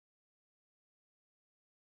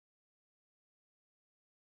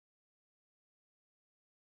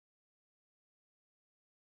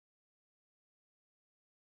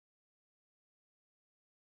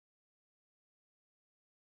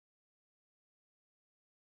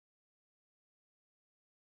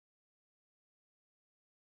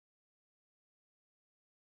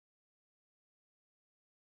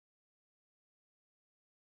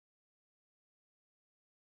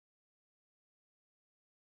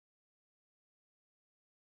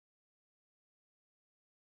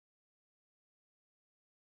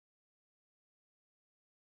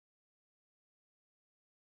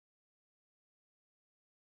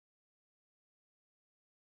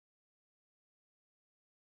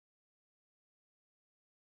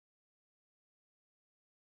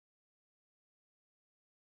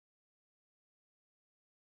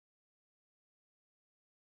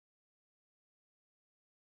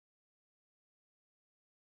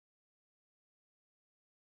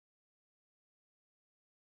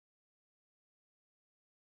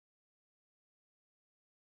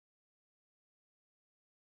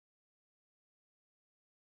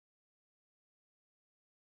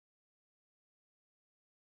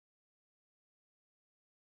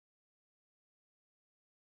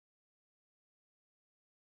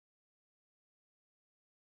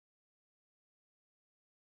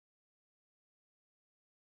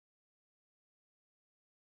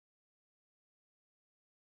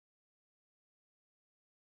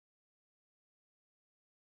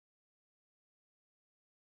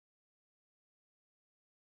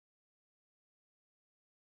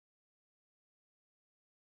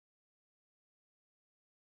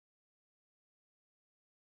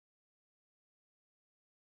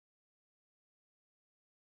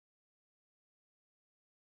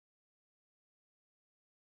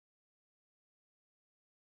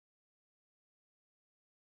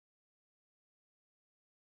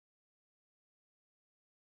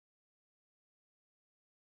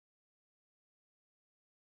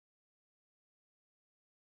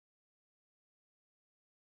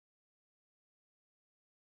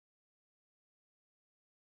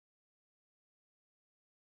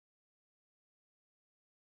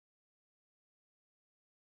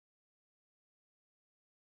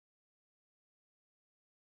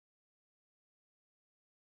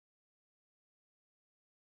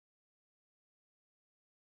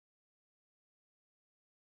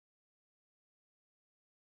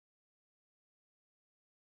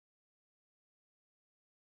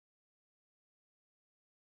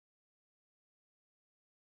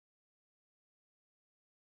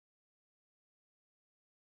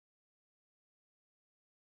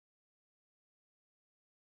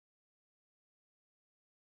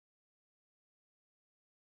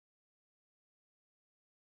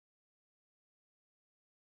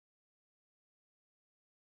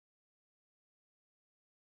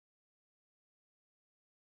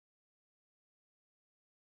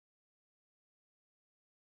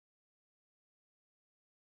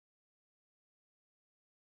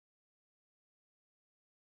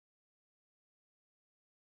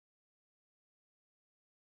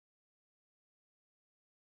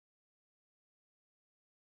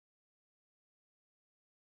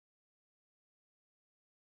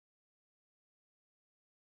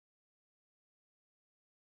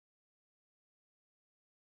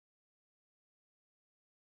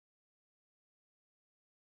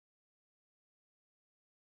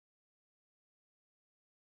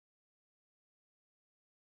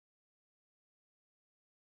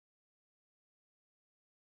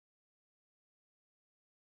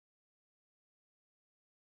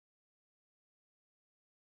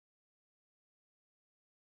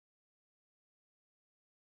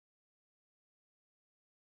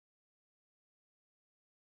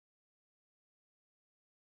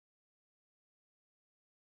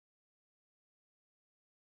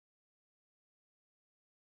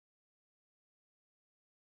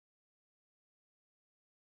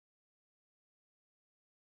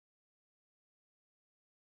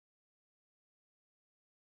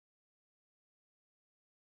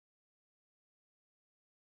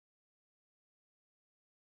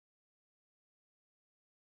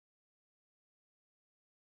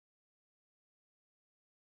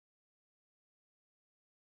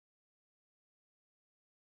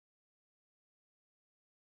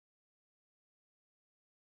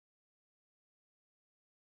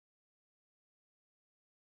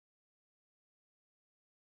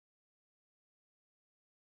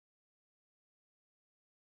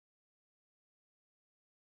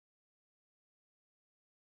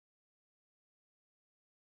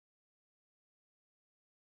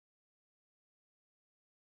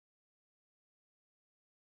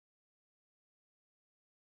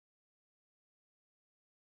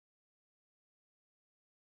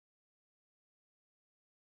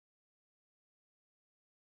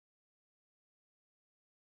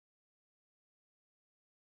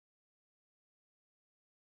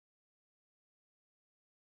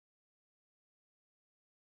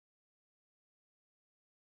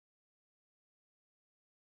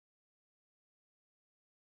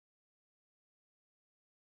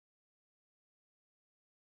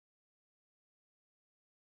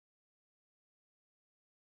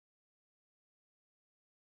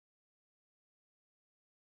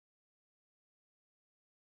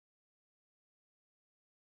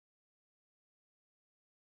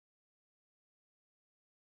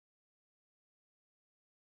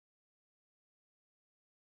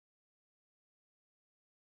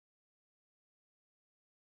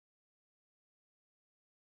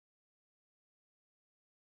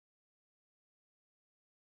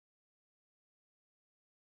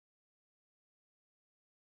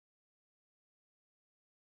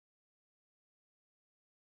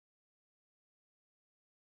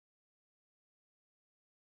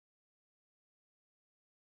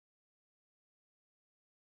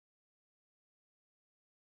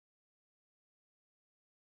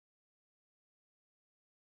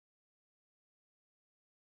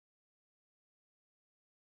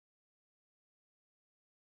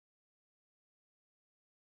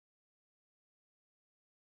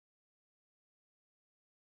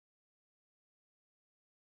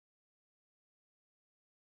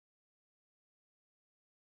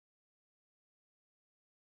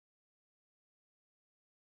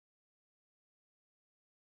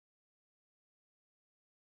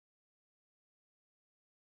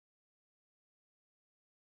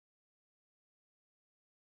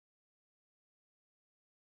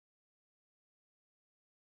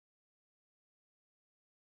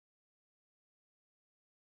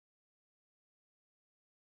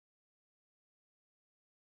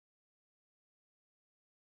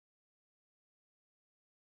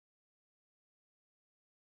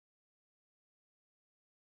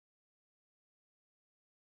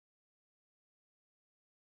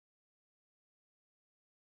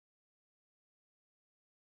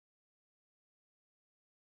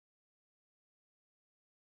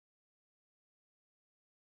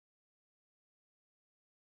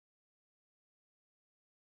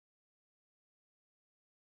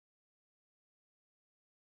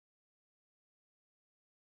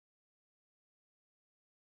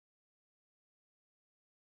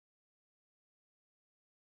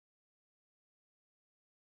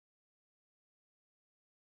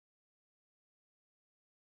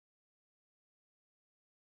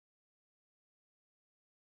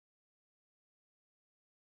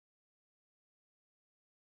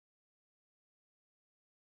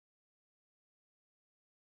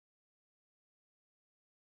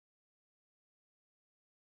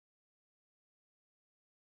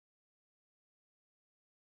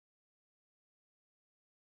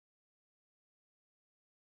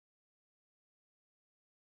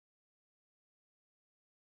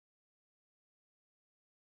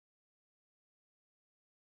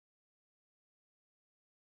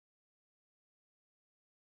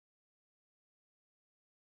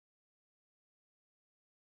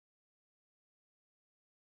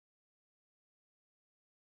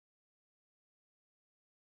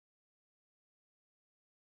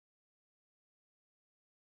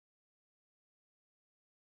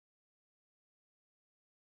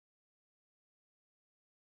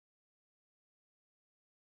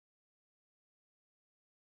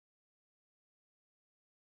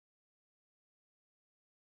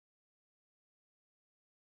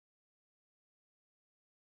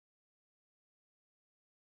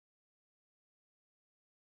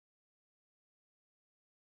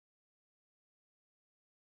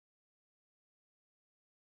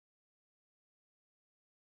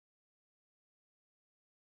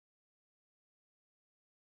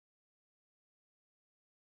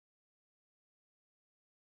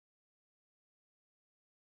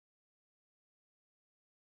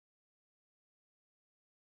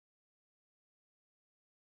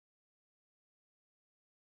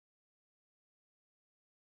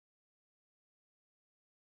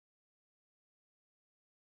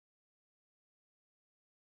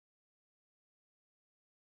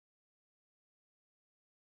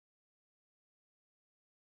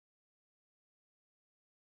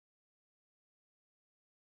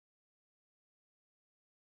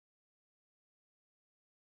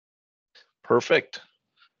Perfect.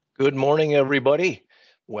 Good morning, everybody.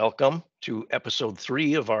 Welcome to episode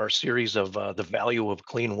 3 of our series of the value of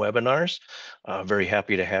clean webinars. Very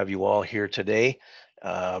happy to have you all here today.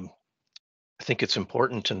 Um, I think it's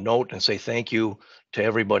important to note and say thank you to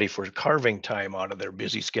everybody for carving time out of their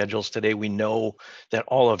busy schedules today. We know that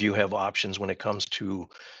all of you have options when it comes to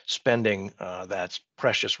spending that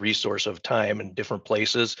precious resource of time in different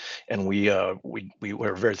places, and we're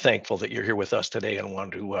very thankful that you're here with us today, and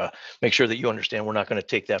want to make sure that you understand we're not going to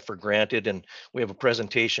take that for granted. And we have a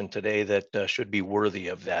presentation today that should be worthy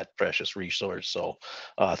of that precious resource. So,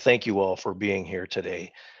 thank you all for being here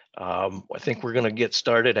today. I think we're going to get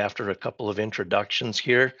started after a couple of introductions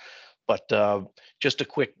here, but just a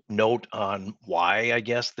quick note on why I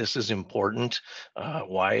guess this is important,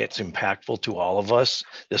 why it's impactful to all of us,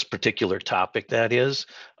 this particular topic that is.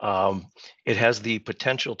 It has the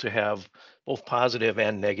potential to have both positive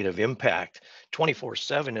and negative impact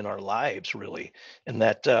 24/7 in our lives, really. And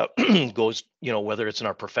that goes, whether it's in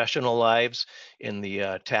our professional lives, in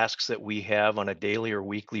the tasks that we have on a daily or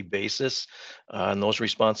weekly basis, and those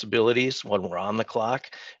responsibilities when we're on the clock,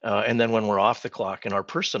 and then when we're off the clock in our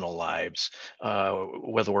personal lives,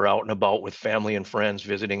 whether we're out and about with family and friends,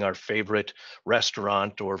 visiting our favorite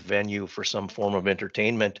restaurant or venue for some form of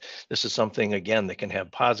entertainment. This is something, again, that can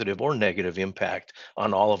have positive or negative impact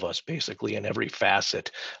on all of us, basically, in every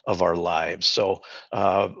facet of our lives. So,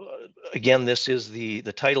 again, this is the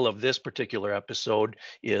title of this particular episode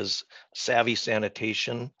is Savvy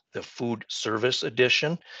Sanitation, the Food Service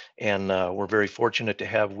Edition. And we're very fortunate to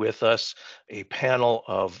have with us a panel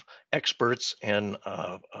of experts and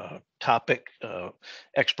topic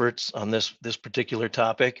experts on this particular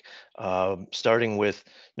topic, starting with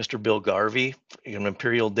Mr. Bill Garvey, an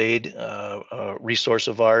Imperial Dade resource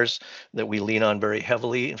of ours that we lean on very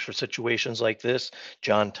heavily for situations like this.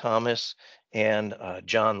 John Thomas and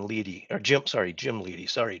John Leedy, or Jim, sorry, Jim Leedy,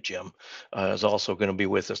 sorry, Jim, is also going to be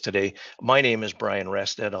with us today. My name is Brian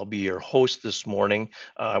Rested. I'll be your host this morning,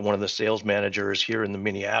 one of the sales managers here in the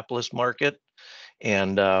Minneapolis market.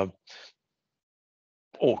 And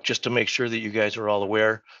just to make sure that you guys are all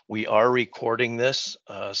aware, we are recording this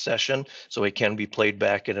session, so it can be played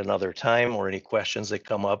back at another time, or any questions that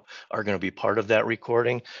come up are going to be part of that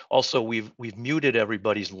recording. Also, we've muted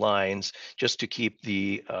everybody's lines just to keep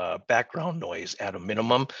the background noise at a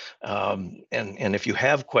minimum. And if you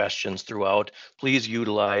have questions throughout, please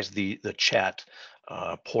utilize the chat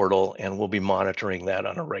portal, and we'll be monitoring that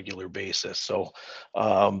on a regular basis. So,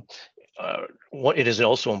 what it is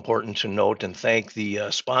also important to note and thank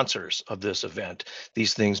the sponsors of this event.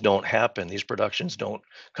 These things don't happen. These productions don't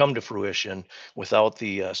come to fruition without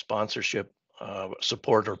the sponsorship,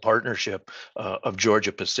 support, or partnership of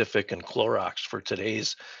Georgia Pacific and Clorox for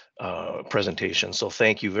today's presentation. So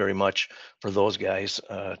thank you very much for those guys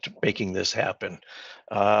making this happen.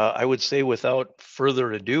 I would say without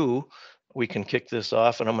further ado, we can kick this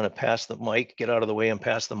off, and I'm going to pass the mic, get out of the way and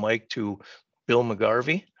pass the mic to Bill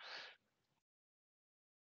McGarvey.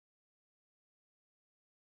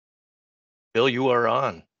 Bill, you are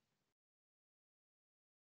on.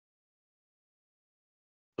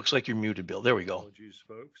 Looks like you're muted, Bill. There we go. Apologies,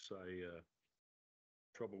 folks. I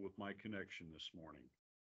trouble with my connection this morning.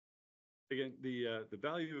 Again, the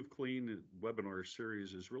Value of Clean webinar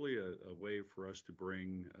series is really a way for us to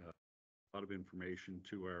bring a lot of information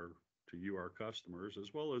to you, our customers,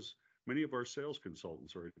 as well as many of our sales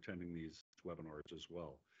consultants are attending these webinars as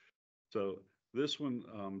well. So this one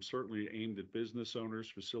certainly aimed at business owners,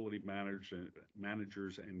 facility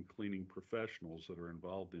managers, and cleaning professionals that are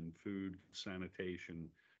involved in food sanitation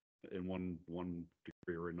in one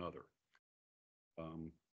degree or another.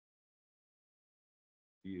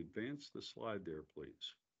 You advance the slide there,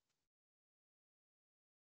 please.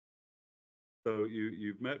 So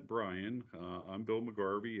you've met Brian. I'm Bill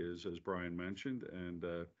McGarvey, as Brian mentioned, and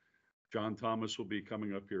John Thomas will be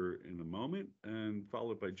coming up here in a moment, and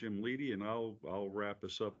followed by Jim Leedy, and I'll wrap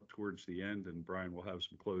us up towards the end, and Brian will have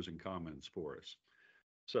some closing comments for us.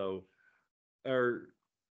 So to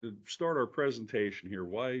start our presentation here,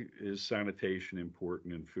 why is sanitation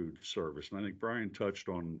important in food service? And I think Brian touched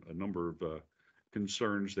on a number of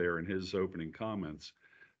concerns there in his opening comments.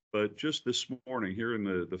 But just this morning here in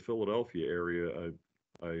the Philadelphia area,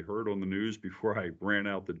 I heard on the news before I ran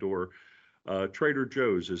out the door, Trader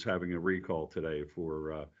Joe's is having a recall today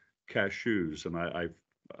for cashews. And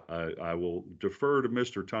I will defer to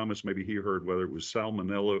Mr. Thomas. Maybe he heard whether it was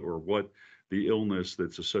salmonella or what the illness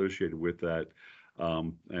that's associated with that.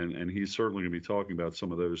 And he's certainly going to be talking about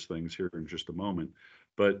some of those things here in just a moment.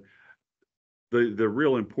 But the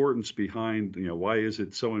real importance behind, why is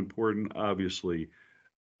it so important? Obviously,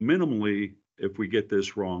 minimally, if we get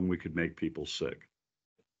this wrong, we could make people sick.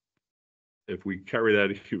 If we carry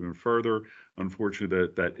that even further, unfortunately,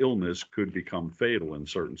 that illness could become fatal in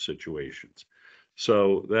certain situations.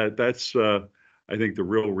 So that's I think the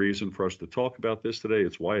real reason for us to talk about this today.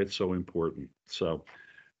 It's why it's so important. So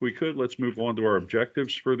let's move on to our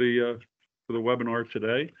objectives for the webinar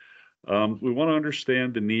today. We want to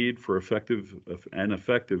understand the need for an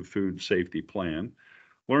effective food safety plan,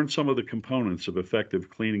 learn some of the components of effective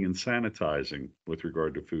cleaning and sanitizing with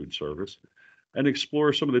regard to food service, and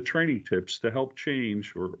explore some of the training tips to help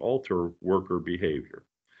change or alter worker behavior.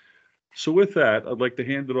 So with that, I'd like to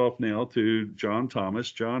hand it off now to John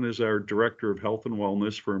Thomas. John is our Director of Health and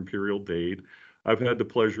Wellness for Imperial Dade. I've had the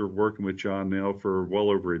pleasure of working with John now for well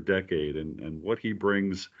over a decade, and what he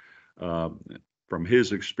brings from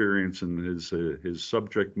his experience and his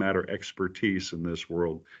subject matter expertise in this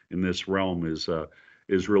world, in this realm,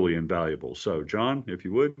 is really invaluable. So, John, if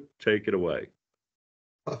you would, take it away.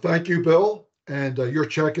 Thank you, Bill. And your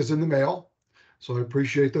check is in the mail. So I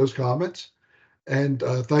appreciate those comments. And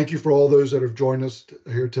thank you for all those that have joined us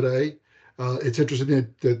here today. It's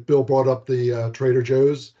interesting that Bill brought up the Trader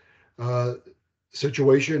Joe's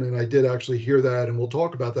situation, and I did actually hear that, and we'll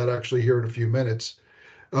talk about that actually here in a few minutes.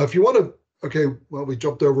 If you want to, okay, well, we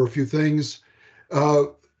jumped over a few things.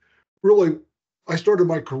 Really, I started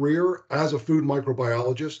my career as a food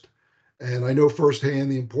microbiologist, and I know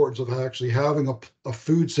firsthand the importance of actually having a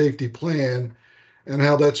food safety plan and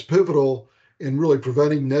how that's pivotal in really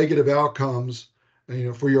preventing negative outcomes,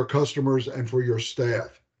 for your customers and for your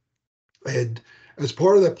staff. And as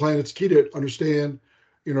part of that plan, it's key to understand,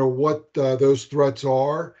 what those threats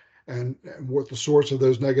are and what the source of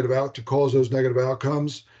those to cause those negative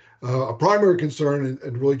outcomes. A primary concern,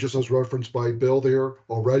 and really just as referenced by Bill there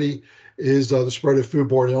already, is the spread of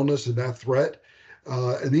foodborne illness and that threat.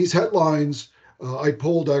 And these headlines I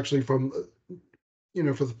pulled actually from,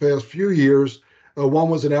 for the past few years. One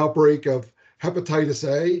was an outbreak of hepatitis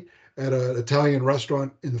A at an Italian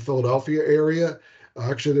restaurant in the Philadelphia area.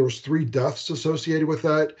 Actually, there was 3 deaths associated with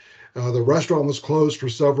that. The restaurant was closed for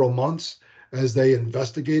several months as they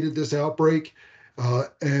investigated this outbreak.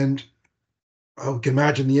 And I can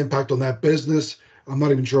imagine the impact on that business. I'm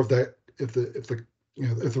not even sure if the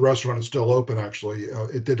restaurant is still open. Actually,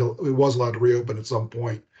 it was allowed to reopen at some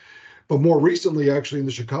point. But more recently, actually in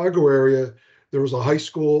the Chicago area, there was a high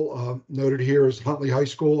school noted here as Huntley High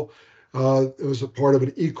School. It was a part of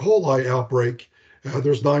an E. coli outbreak.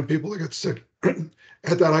 There's 9 people that got sick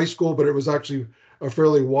at that high school, but it was actually a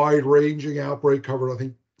fairly wide-ranging outbreak, covered I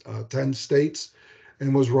think 10 states,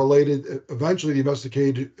 and was related. Eventually,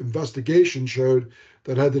 the investigation showed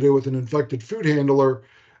that had to do with an infected food handler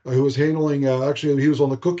who was handling. Actually, he was on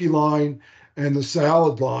the cookie line and the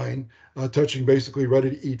salad line, touching basically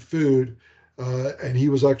ready-to-eat food, and he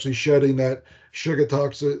was actually shedding that sugar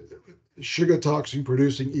toxin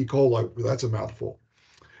producing E. coli. That's a mouthful.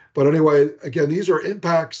 But anyway, again, these are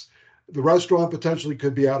impacts. The restaurant potentially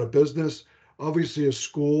could be out of business. Obviously, a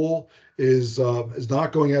school is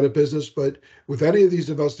not going out of business. But with any of these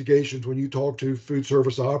investigations, when you talk to food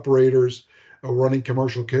service operators running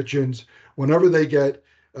commercial kitchens, whenever they get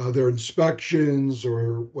their inspections,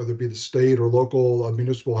 or whether it be the state or local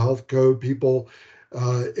municipal health code people,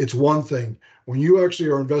 it's one thing. When you actually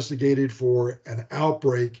are investigated for an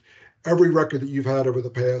outbreak, every record that you've had over the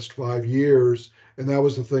past 5 years, and that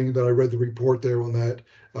was the thing that I read the report there on that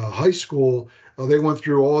high school, they went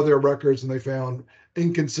through all their records and they found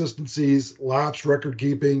inconsistencies, lapsed record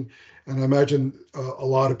keeping, and I imagine a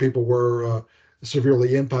lot of people were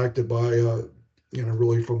severely impacted by,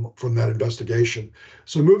 really from that investigation.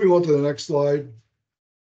 So moving on to the next slide.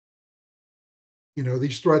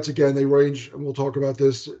 These threats, again, they range, and we'll talk about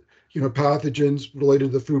this, pathogens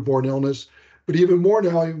related to the foodborne illness, but even more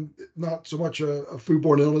now, not so much a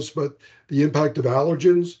foodborne illness, but the impact of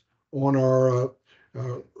allergens on our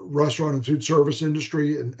restaurant and food service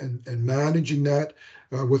industry, and managing that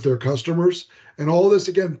with their customers. And all this,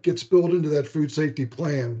 again, gets built into that food safety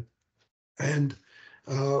plan. And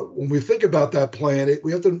when we think about that plan,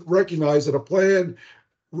 we have to recognize that a plan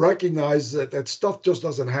recognizes that stuff just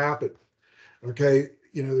doesn't happen. Okay,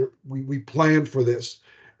 we plan for this,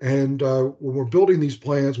 and when we're building these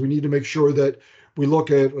plans, we need to make sure that we look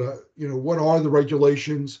at, what are the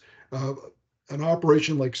regulations. An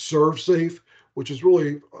operation like ServSafe, which is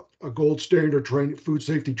really a gold standard food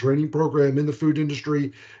safety training program in the food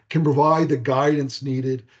industry, can provide the guidance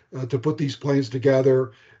needed to put these plans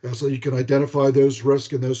together, so you can identify those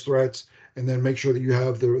risks and those threats, and then make sure that you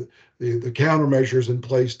have the countermeasures in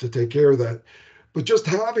place to take care of that. But just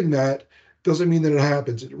having that doesn't mean that it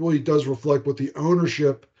happens. It really does reflect what the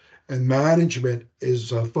ownership and management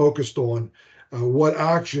is focused on what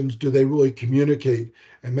actions do they really communicate.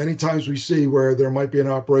 And many times we see where there might be an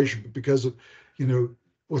operation, but because of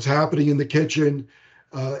what's happening in the kitchen,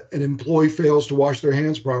 an employee fails to wash their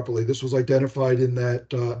hands properly. This was identified in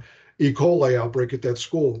that E. coli outbreak at that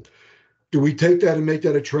school. Do we take that and make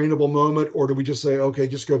that a trainable moment, or do we just say, okay,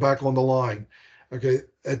 just go back on the line? Okay,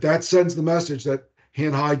 that sends the message that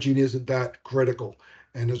hand hygiene isn't that critical.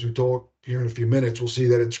 And as we talk here in a few minutes, we'll see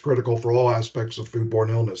that it's critical for all aspects of foodborne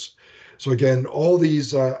illness. So again, all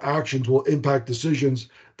these actions will impact decisions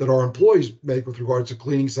that our employees make with regards to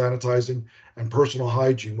cleaning, sanitizing, and personal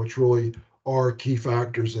hygiene, which really are key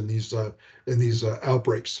factors in these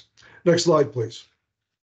outbreaks. Next slide, please.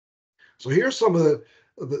 So here's some of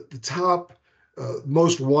the top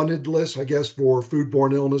most wanted lists, I guess, for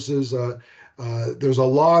foodborne illnesses. There's a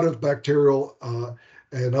lot of bacterial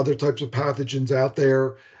and other types of pathogens out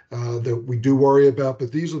there that we do worry about,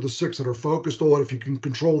 but these are the 6 that are focused on. If you can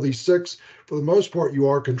control these 6, for the most part, you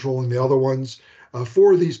are controlling the other ones.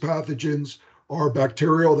 4 of these pathogens are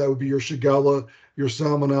bacterial. That would be your Shigella, your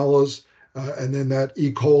Salmonellas, and then that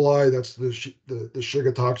E. coli, that's the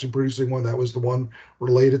Shiga toxin producing one. That was the one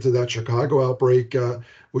related to that Chicago outbreak,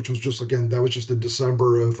 which was just, again, that was just in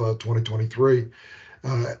December of 2023.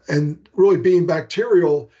 And really being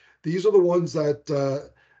bacterial, these are the ones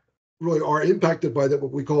that really are impacted by that,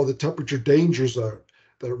 what we call the temperature danger zone,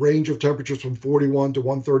 the range of temperatures from 41 to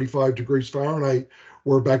 135 degrees Fahrenheit,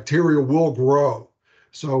 where bacteria will grow.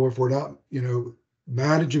 So if we're not,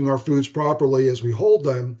 managing our foods properly as we hold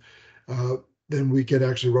them, then we can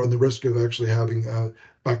actually run the risk of actually having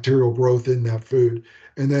bacterial growth in that food.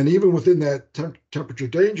 And then even within that temperature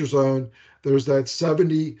danger zone, there's that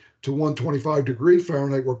 70 to 125 degree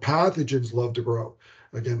Fahrenheit where pathogens love to grow.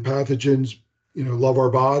 Again, pathogens, love our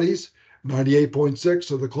bodies. 98.6.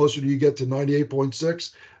 So the closer you get to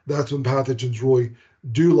 98.6, that's when pathogens really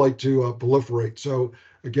do like to proliferate. So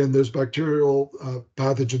again, those bacterial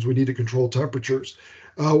pathogens, we need to control temperatures.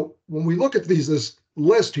 When we look at this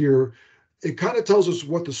list here, it kind of tells us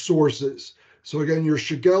what the source is. So again, your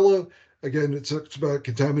Shigella, again, it's about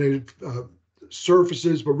contaminated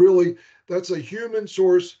surfaces, but really that's a human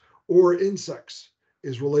source or insects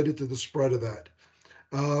is related to the spread of that.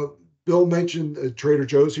 Bill mentioned Trader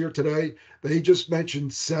Joe's here today. They just mentioned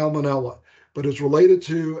Salmonella, but it's related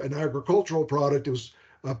to an agricultural product. It was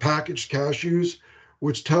packaged cashews,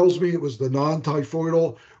 which tells me it was the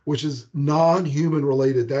non-typhoidal, which is non-human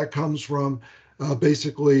related. That comes from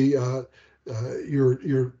basically the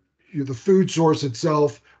food source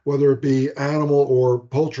itself, whether it be animal or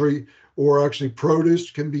poultry, or actually produce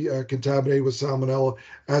can be contaminated with Salmonella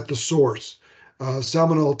at the source.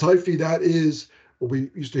 Salmonella typhi, that is what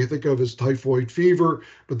we used to think of as typhoid fever,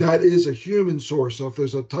 but that is a human source. So if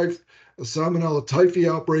there's a Salmonella typhi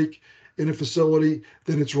outbreak in a facility,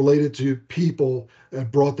 then it's related to people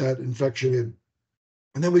that brought that infection in.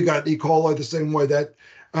 And then we got E. coli the same way. That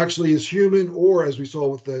actually is human, or as we saw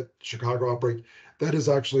with the Chicago outbreak, that is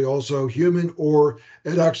actually also human, or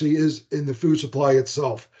it actually is in the food supply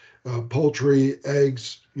itself. Poultry,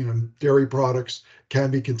 eggs, dairy products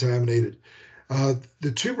can be contaminated.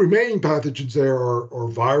 The 2 remaining pathogens there are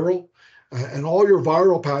viral, and all your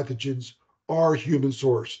viral pathogens are human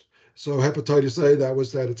sourced. So hepatitis A, that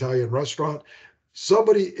was that Italian restaurant.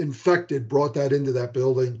 Somebody infected brought that into that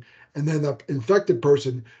building, and then the infected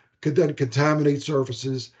person could then contaminate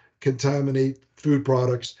surfaces, contaminate food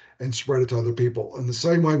products, and spread it to other people. And the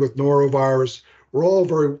same way with norovirus, we're all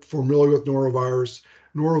very familiar with norovirus.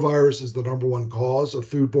 Norovirus is the #1 cause of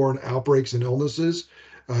foodborne outbreaks and illnesses.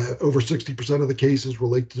 Over 60% of the cases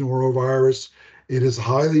relate to norovirus. It is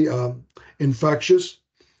highly infectious.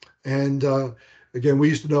 And again, we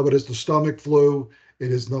used to know it as the stomach flu.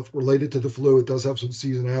 It is not related to the flu. It does have some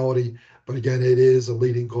seasonality, but again, it is a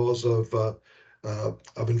leading cause of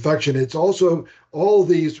infection. It's also all of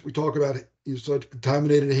these we talk about. You said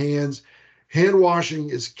contaminated hands. Hand washing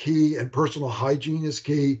is key, and personal hygiene is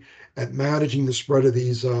key at managing the spread of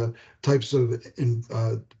these types of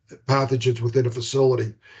pathogens within a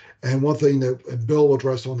facility. And one thing that Bill will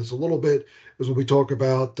address on this a little bit is when we talk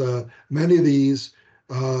about many of these,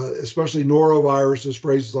 especially noroviruses,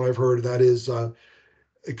 phrases that I've heard, that is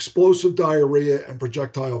explosive diarrhea and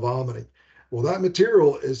projectile vomiting. Well, that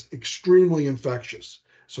material is extremely infectious.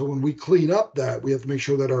 So when we clean up that, we have to make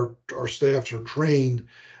sure that our staffs are trained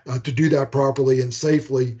to do that properly and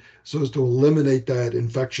safely so as to eliminate that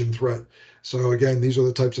infection threat. So again, these are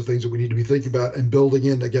the types of things that we need to be thinking about and building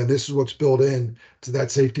in. Again, this is what's built in to that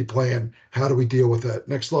safety plan. How do we deal with that?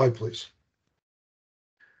 Next slide, please.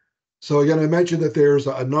 So again, I mentioned that there's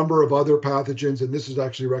a number of other pathogens, and this is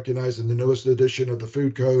actually recognized in the newest edition of the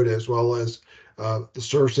Food Code, as well as the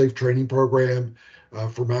Serve Safe training program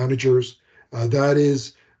for managers. That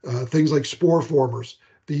is things like spore formers.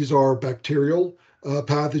 These are bacterial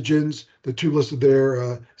pathogens. The two listed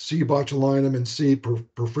there, C. botulinum and C.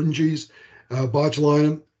 perfringens.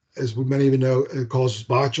 Botulinum, as many of you know, it causes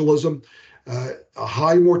botulism. A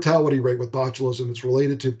high mortality rate with botulism. It's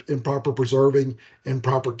related to improper preserving,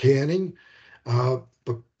 improper canning.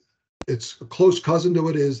 But it's a close cousin to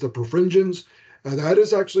it is the perfringens. That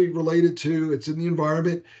is actually related to, it's in the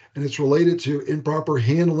environment, and it's related to improper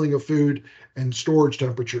handling of food and storage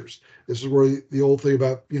temperatures. This is where the old thing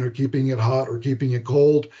about, keeping it hot or keeping it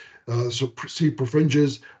cold. So C.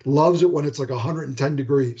 perfringens loves it when it's like 110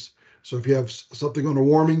 degrees. So if you have something on a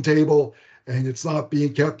warming table and it's not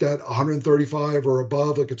being kept at 135 or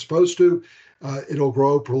above like it's supposed to, it'll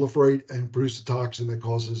grow, proliferate, and produce a toxin that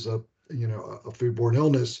causes a foodborne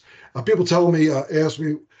illness. People ask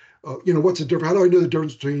me, what's the difference? How do I know the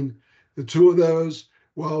difference between the two of those?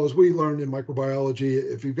 Well, as we learned in microbiology,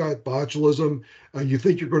 if you've got botulism, you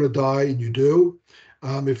think you're going to die, and you do.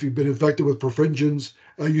 If you've been infected with perfringens,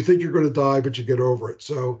 you think you're going to die, but you get over it.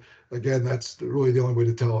 So again, that's really the only way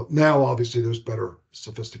to tell it. Now, obviously, there's better,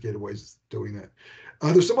 sophisticated ways of doing that.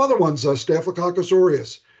 There's some other ones, Staphylococcus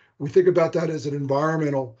aureus. We think about that as an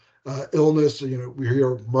environmental illness. We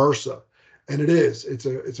hear MRSA, and it is.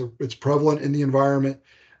 It's prevalent in the environment,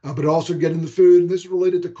 but also get in the food. And this is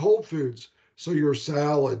related to cold foods. So your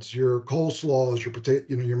salads, your coleslaws, your potato,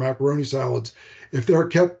 your macaroni salads, if they're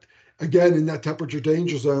kept again in that temperature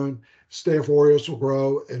danger zone, Staph aureus will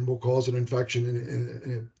grow and will cause an infection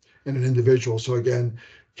in an individual. So again,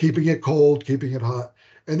 keeping it cold, keeping it hot.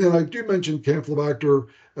 And then I do mention Campylobacter.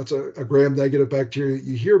 That's a gram-negative bacteria.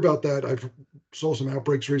 You hear about that. I saw some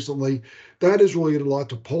outbreaks recently. That is related a lot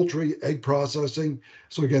to poultry, egg processing.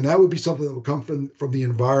 So again, that would be something that will come from the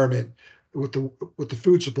environment with the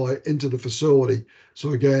food supply into the facility.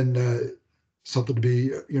 So again, something to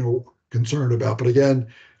be concerned about. But again,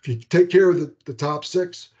 if you take care of the top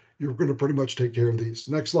six, you're going to pretty much take care of these.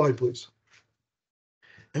 Next slide, please.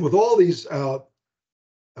 And with all these,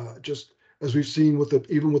 just as we've seen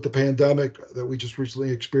even with the pandemic that we just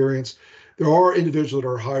recently experienced, there are individuals that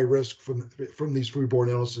are high risk from these foodborne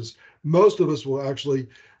illnesses. Most of us will actually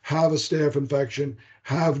have a staph infection,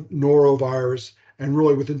 have norovirus, and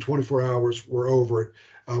really within 24 hours, we're over it.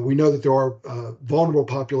 We know that there are vulnerable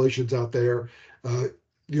populations out there.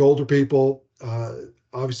 The older people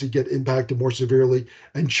obviously get impacted more severely,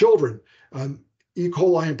 and children. E.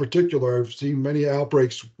 coli in particular, I've seen many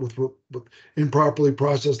outbreaks with improperly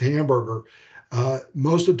processed hamburger.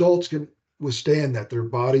 Most adults can withstand that. Their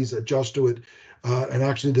bodies adjust to it. And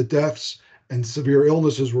actually the deaths and severe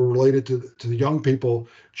illnesses were related to the young people,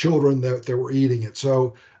 children that were eating it.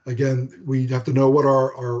 So again, we have to know what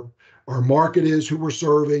our market is, who we're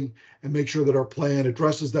serving, and make sure that our plan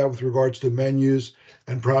addresses that with regards to menus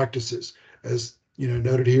and practices. As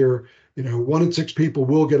noted here, 1 in 6 people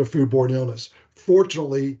will get a foodborne illness.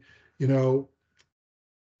 Fortunately,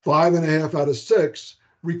 5.5 out of 6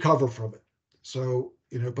 recover from it. So,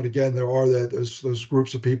 but again, there are those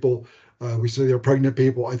groups of people. We say they're pregnant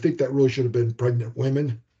people. I think that really should have been pregnant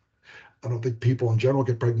women. I don't think people in general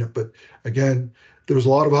get pregnant, but again, there's a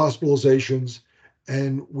lot of hospitalizations,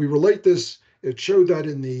 and we relate this. It showed that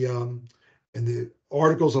in the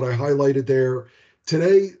articles that I highlighted there.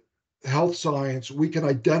 Today, health science, we can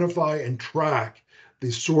identify and track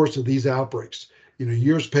the source of these outbreaks.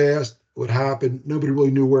 Years past, what happened, nobody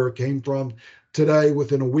really knew where it came from. Today,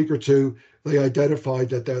 within a week or two, they identified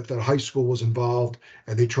that high school was involved,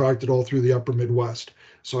 and they tracked it all through the upper Midwest.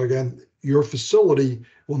 So again, your facility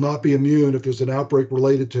will not be immune. If there's an outbreak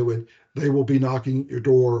related to it, they will be knocking at your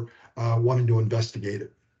door, wanting to investigate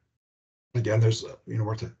it. Again, there's,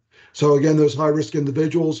 so again, those high-risk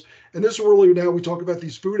individuals, and this really, now we talk about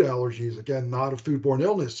these food allergies, again, not a foodborne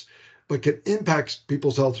illness, but can impact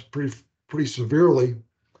people's health pretty severely.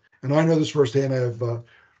 And I know this firsthand. I have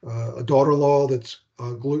a daughter-in-law that's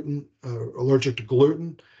allergic to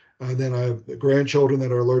gluten. And then I have grandchildren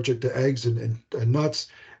that are allergic to eggs and nuts.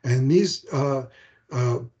 And these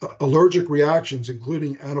allergic reactions,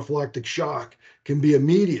 including anaphylactic shock, can be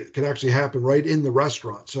immediate, can actually happen right in the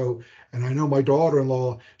restaurant. So, and I know my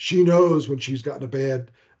daughter-in-law, she knows when she's gotten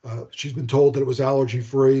she's been told that it was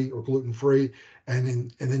allergy-free or gluten-free,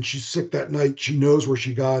 and then she's sick that night. She knows where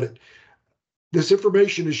she got it. This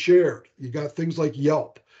information is shared. You got things like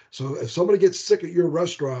Yelp. So if somebody gets sick at your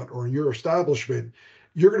restaurant or in your establishment,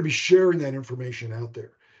 you're going to be sharing that information out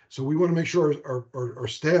there. So we want to make sure our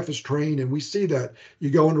staff is trained, and we see that. You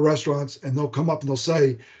go into restaurants and they'll come up and they'll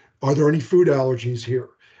say, Are there any food allergies here?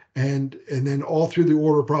 And then all through the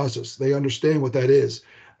order process, they understand what that is,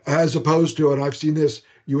 as opposed to, and I've seen this,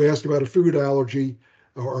 you ask about a food allergy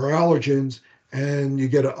or allergens, and you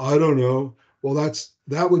get a, I don't know. Well,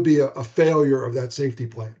 that would be a failure of that safety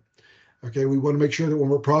plan. Okay, we want to make sure that when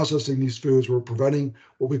we're processing these foods, we're preventing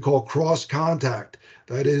what we call cross contact.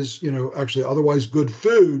 That is, actually otherwise good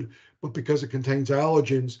food, but because it contains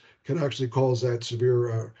allergens, can actually cause that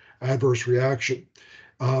severe adverse reaction.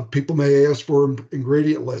 People may ask for an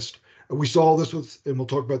ingredient list. We saw this with, and we'll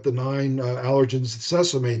talk about the 9 allergens.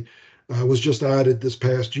 Sesame was just added this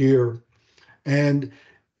past year. And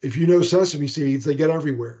if you know sesame seeds, they get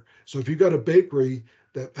everywhere. So if you've got a bakery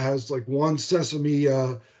that has like one sesame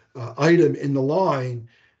item in the line,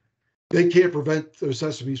 they can't prevent those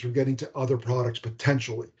sesames from getting to other products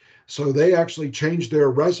potentially. So they actually changed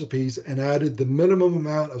their recipes and added the minimum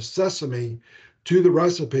amount of sesame to the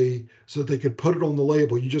recipe so that they could put it on the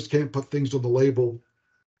label. You just can't put things on the label.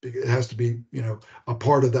 It has to be, a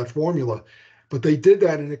part of that formula. But they did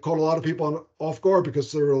that, and it caught a lot of people off guard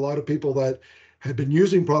because there were a lot of people that had been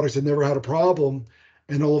using products and never had a problem,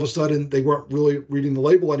 and all of a sudden they weren't really reading the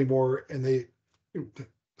label anymore, and they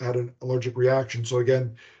had an allergic reaction. So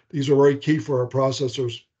again, these are very key for our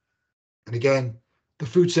processors. And again, the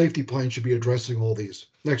food safety plan should be addressing all these.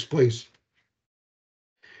 Next, please.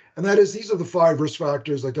 And that is, these are the 5 risk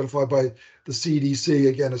factors identified by the CDC.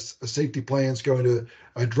 Again, a safety plan is going to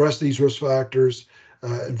address these risk factors,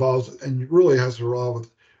 involves, and really has to involve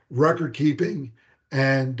with record keeping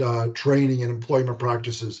and training and employment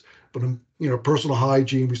practices. But, personal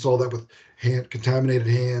hygiene, we saw that with contaminated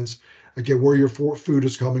hands. Again, where your food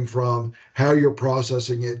is coming from, how you're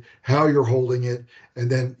processing it, how you're holding it, and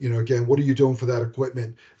then, again, what are you doing for that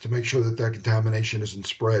equipment to make sure that that contamination isn't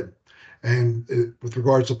spread? And with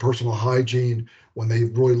regards to personal hygiene, when they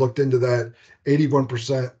really looked into that,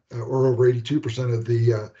 81% or over 82% of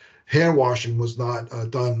the hand washing was not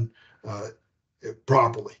done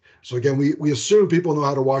properly. So again, we assume people know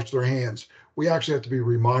how to wash their hands. We actually have to be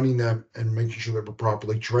reminding them and making sure that we're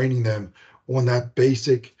properly training them on that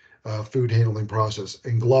basic food handling process.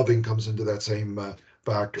 And gloving comes into that same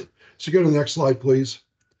factor. So go to the next slide, please.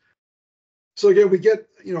 So again, we get,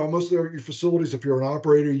 most of your facilities, if you're an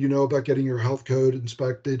operator, you know about getting your health code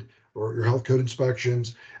inspected or your health code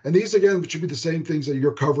inspections. And these, again, should be the same things that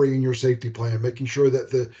you're covering in your safety plan, making sure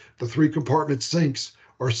that the 3 compartment sinks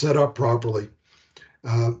are set up properly.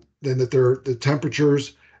 Then that the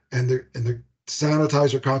temperatures and the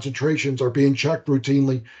sanitizer concentrations are being checked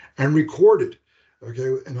routinely and recorded.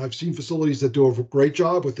 Okay, and I've seen facilities that do a great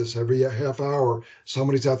job with this. Every half hour,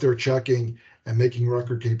 somebody's out there checking and making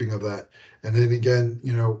record keeping of that. And then again,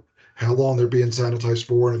 how long they're being sanitized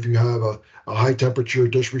for, and if you have a high temperature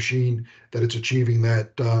dish machine, that it's achieving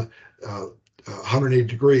that 180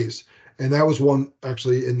 degrees. And that was one,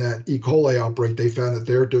 actually, in that E. coli outbreak, they found that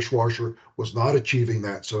their dishwasher was not achieving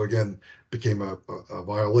that. So again, became a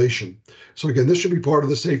violation. So again, this should be part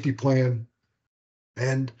of the safety plan.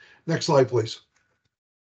 And next slide, please.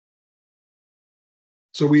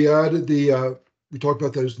 So we added we talked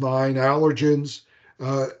about those 9 allergens,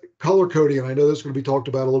 color coding, and I know this is going to be talked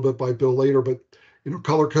about a little bit by Bill later, but,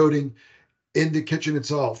 color coding in the kitchen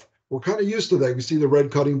itself. We're kind of used to that. We see the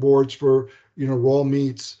red cutting boards for, raw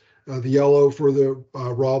meats, the yellow for the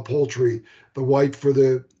raw poultry, the white for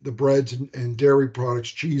the breads and dairy products,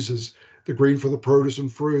 cheeses, the green for the produce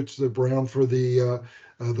and fruits, the brown for the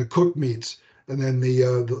cooked meats, and then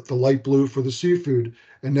the light blue for the seafood.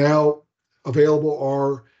 And now available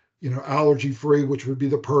are, allergy free, which would be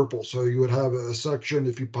the purple. So you would have a section,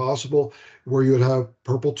 if you possible, where you would have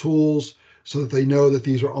purple tools so that they know that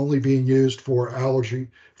these are only being used for allergy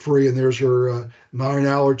free. And there's your 9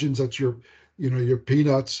 allergens. That's your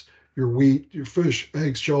peanuts, your wheat, your fish,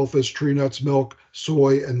 eggs, shellfish, tree nuts, milk,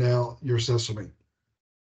 soy, and now your sesame.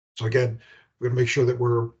 So again, we're going to make sure that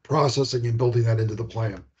we're processing and building that into the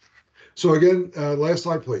plan. So again, last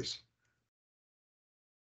slide, please.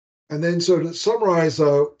 And then, so to summarize,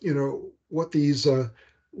 what these,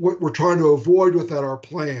 what we're trying to avoid with our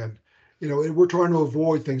plan, we're trying to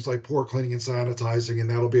avoid things like poor cleaning and sanitizing, and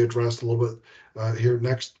that'll be addressed a little bit here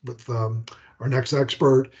next with our next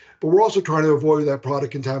expert. But we're also trying to avoid that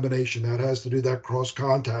product contamination. That has to do that cross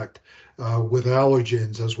contact with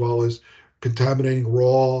allergens, as well as contaminating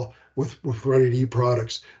raw with ready-to-eat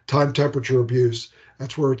products, time temperature abuse.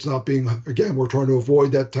 That's where it's not being, again, we're trying to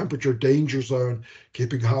avoid that temperature danger zone,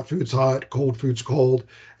 keeping hot foods hot, cold foods cold,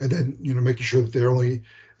 and then, making sure that they're only,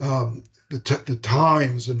 the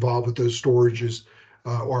times involved with those storages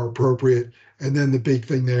are appropriate. And then the big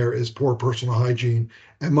thing there is poor personal hygiene.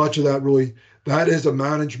 And much of that really, that is a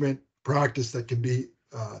management practice that can be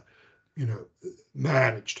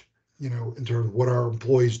managed, in terms of what our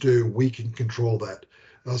employees do. We can control that.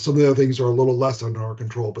 Some of the other things are a little less under our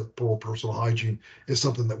control, but poor personal hygiene is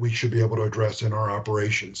something that we should be able to address in our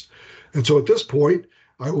operations. And so at this point,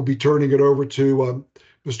 I will be turning it over to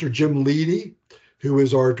Mr. Jim Leedy, who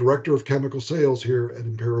is our Director of Chemical Sales here at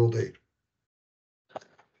Imperial Dade.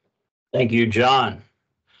 Thank you, John.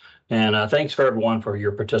 And thanks for everyone for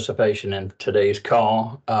your participation in today's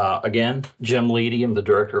call. Again, Jim Leedy, I'm the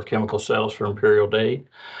Director of Chemical Sales for Imperial Dade.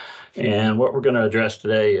 And what we're going to address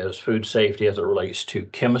today is food safety as it relates to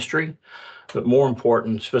chemistry, but more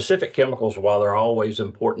important, specific chemicals, while they're always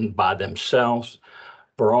important by themselves,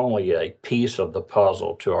 are only a piece of the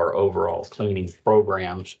puzzle to our overall cleaning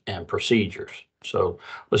programs and procedures. So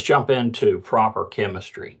let's jump into proper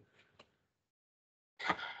chemistry.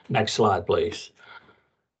 Next slide, please.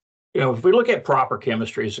 If we look at proper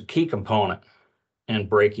chemistry, it's a key component in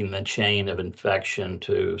breaking the chain of infection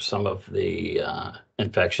to some of the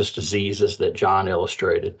infectious diseases that John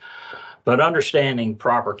illustrated. But understanding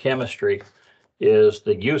proper chemistry is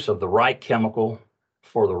the use of the right chemical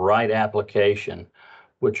for the right application,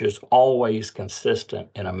 which is always consistent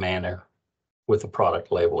in a manner with the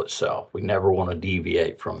product label itself. We never want to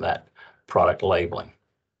deviate from that product labeling.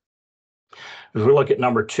 As we look at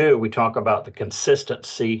number 2, we talk about the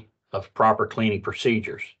consistency of proper cleaning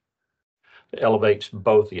procedures. It elevates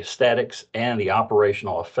both the aesthetics and the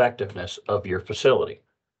operational effectiveness of your facility.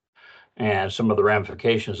 And some of the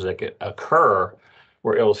ramifications that could occur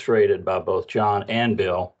were illustrated by both John and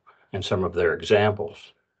Bill in some of their examples.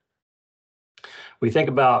 We think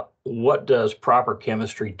about what does proper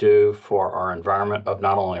chemistry do for our environment of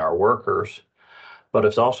not only our workers, but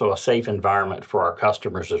it's also a safe environment for our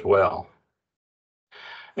customers as well.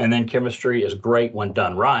 And then chemistry is great when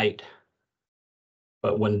done right,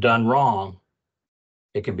 but when done wrong,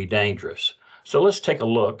 it can be dangerous. So let's take a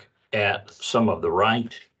look at some of the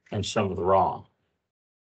right and some of the wrong.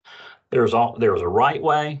 There's a right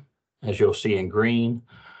way, as you'll see in green,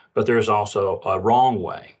 but there's also a wrong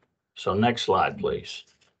way. So next slide, please.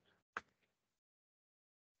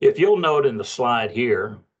 If you'll note in the slide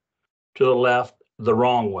here, to the left, the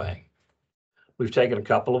wrong way. We've taken a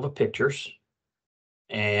couple of pictures,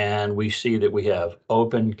 and we see that we have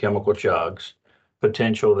open chemical jugs.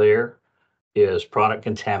 Potential there is product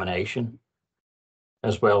contamination,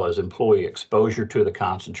 as well as employee exposure to the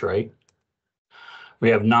concentrate. We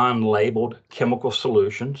have non-labeled chemical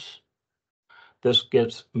solutions. This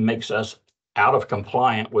makes us out of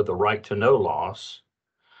compliant with the right to know laws.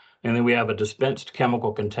 And then we have a dispensed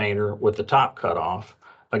chemical container with the top cut off,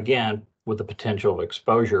 again, with the potential of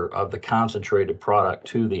exposure of the concentrated product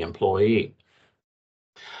to the employee.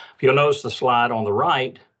 If you'll notice the slide on the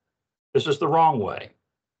right, this is the wrong way.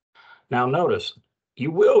 Now notice,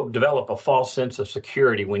 you will develop a false sense of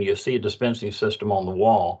security when you see a dispensing system on the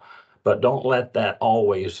wall, but don't let that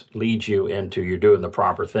always lead you into you're doing the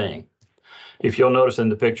proper thing. If you'll notice in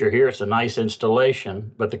the picture here, it's a nice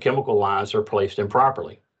installation, but the chemical lines are placed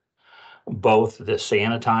improperly. Both the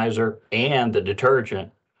sanitizer and the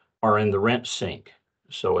detergent are in the rinse sink.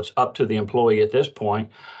 So it's up to the employee at this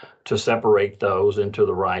point to separate those into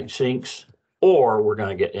the right sinks, or we're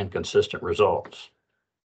going to get inconsistent results.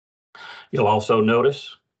 You'll also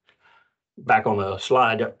notice back on the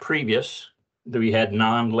slide previous that we had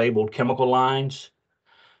non-labeled chemical lines.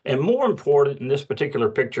 And more important in this particular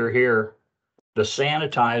picture here, the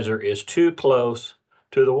sanitizer is too close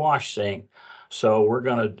to the wash sink. So we're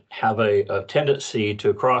going to have a tendency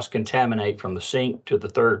to cross-contaminate from the sink to the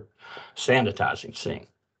third sanitizing sink.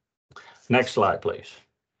 Next slide, please.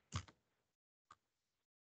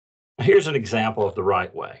 Here's an example of the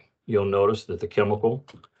right way. You'll notice that the chemical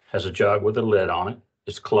has a jug with a lid on it.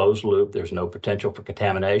 It's closed loop. There's no potential for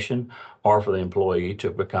contamination or for the employee to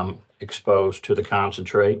become exposed to the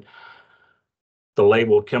concentrate. The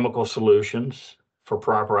labeled chemical solutions for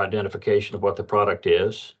proper identification of what the product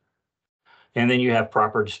is. And then you have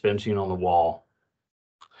proper dispensing on the wall.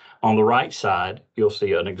 On the right side, you'll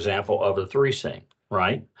see an example of the 3-sink,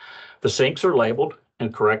 right? The sinks are labeled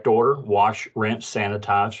in correct order: wash, rinse,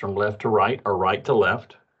 sanitize from left to right or right to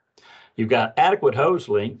left. You've got adequate hose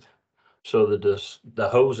length so that the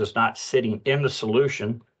hose is not sitting in the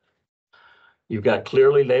solution. You've got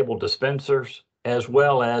clearly labeled dispensers as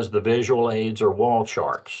well as the visual aids or wall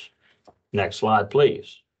charts. Next slide,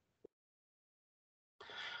 please.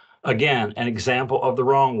 Again, an example of the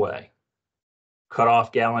wrong way. Cut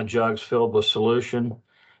off gallon jugs filled with solution.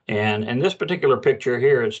 And in this particular picture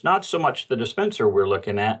here, it's not so much the dispenser we're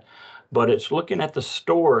looking at, but it's looking at the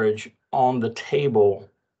storage on the table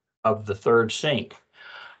of the third sink.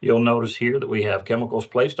 You'll notice here that we have chemicals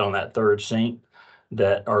placed on that third sink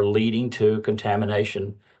that are leading to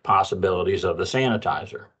contamination possibilities of the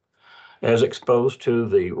sanitizer. As exposed to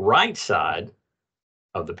the right side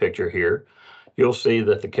of the picture here, you'll see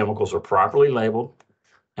that the chemicals are properly labeled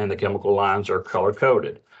and the chemical lines are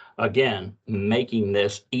color-coded. Again, making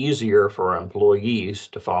this easier for our employees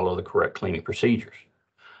to follow the correct cleaning procedures.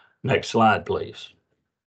 Next slide, please.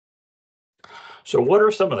 So what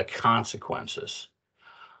are some of the consequences?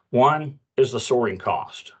 One is the soaring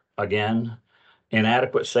cost. Again,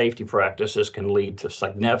 inadequate safety practices can lead to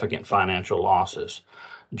significant financial losses.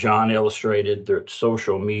 John illustrated that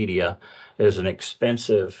social media is an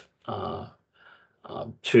expensive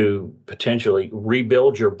to potentially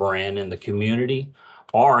rebuild your brand in the community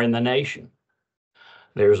or in the nation.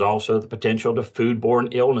 There's also the potential to foodborne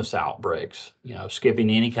illness outbreaks. Skipping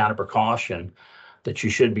any kind of precaution that you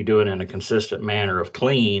should be doing in a consistent manner of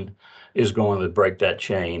clean is going to break that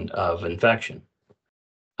chain of infection.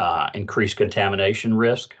 Increased contamination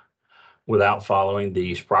risk without following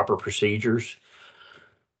these proper procedures.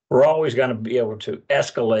 We're always going to be able to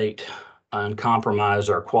escalate and compromise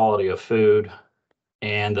our quality of food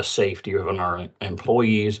and the safety of our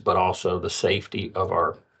employees, but also the safety of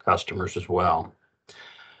our customers as well.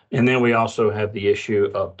 And then we also have the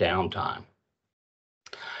issue of downtime.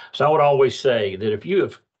 So I would always say that if you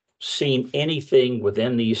have seen anything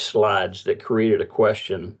within these slides that created a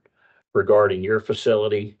question regarding your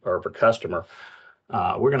facility or of a customer,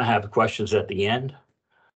 we're going to have the questions at the end,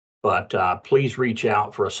 but please reach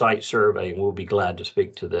out for a site survey and we'll be glad to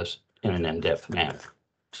speak to this in an in-depth manner.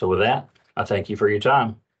 So with that, I thank you for your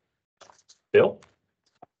time. Bill?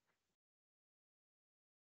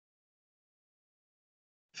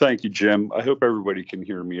 Thank you, Jim. I hope everybody can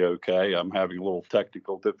hear me okay. I'm having a little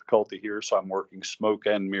technical difficulty here, so I'm working smoke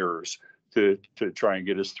and mirrors to try and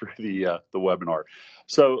get us through the webinar.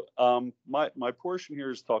 So my portion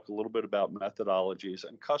here is talk a little bit about methodologies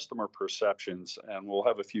and customer perceptions, and we'll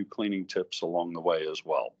have a few cleaning tips along the way as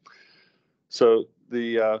well. So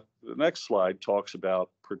the next slide talks about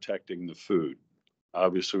protecting the food.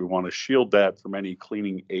 Obviously, we want to shield that from any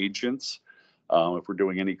cleaning agents. If we're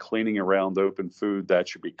doing any cleaning around open food, that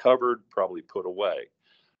should be covered, probably put away.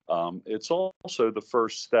 It's also the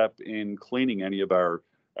first step in cleaning any of our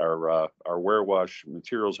warewash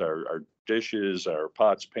materials, our dishes, our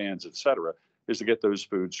pots, pans, etc., is to get those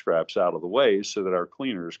food scraps out of the way so that our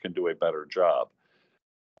cleaners can do a better job.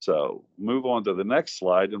 So move on to the next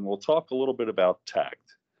slide, and we'll talk a little bit about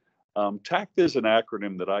TACT. TACT is an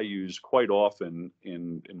acronym that I use quite often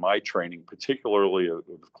in my training, particularly of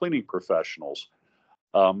cleaning professionals.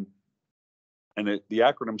 And the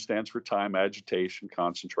acronym stands for time, agitation,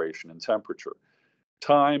 concentration, and temperature.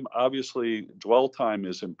 Time, obviously, dwell time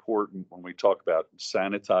is important when we talk about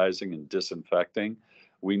sanitizing and disinfecting.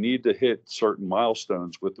 We need to hit certain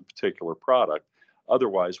milestones with the particular product.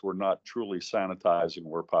 Otherwise, we're not truly sanitizing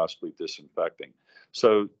or possibly disinfecting.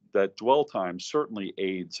 So that dwell time certainly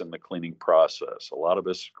aids in the cleaning process. A lot of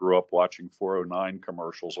us grew up watching 409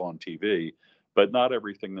 commercials on TV, but not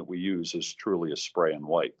everything that we use is truly a spray and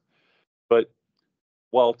wipe. But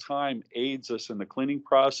while time aids us in the cleaning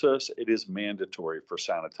process, it is mandatory for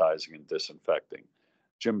sanitizing and disinfecting.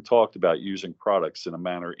 Jim talked about using products in a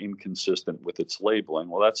manner inconsistent with its labeling.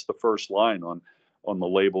 Well, that's the first line on the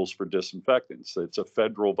labels for disinfectants. It's a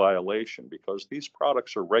federal violation because these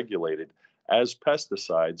products are regulated as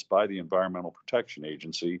pesticides by the Environmental Protection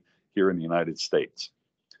Agency here in the United States.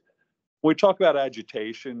 When we talk about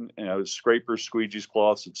agitation, scrapers, squeegees,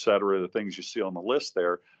 cloths, etc., the things you see on the list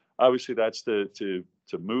there, obviously that's to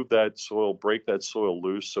move that soil, break that soil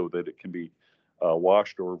loose so that it can be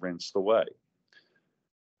washed or rinsed away.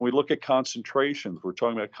 When we look at concentrations, we're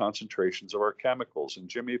talking about concentrations of our chemicals. And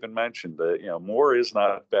Jim even mentioned that more is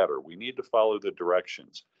not better. We need to follow the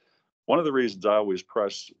directions. One of the reasons I always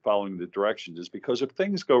press following the directions is because if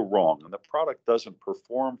things go wrong and the product doesn't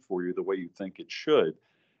perform for you the way you think it should,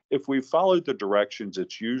 if we followed the directions,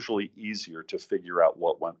 it's usually easier to figure out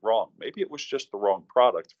what went wrong. Maybe it was just the wrong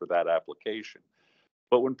product for that application.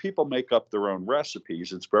 But when people make up their own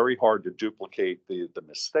recipes, it's very hard to duplicate the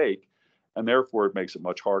mistake, and therefore it makes it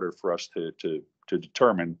much harder for us to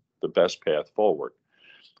determine the best path forward.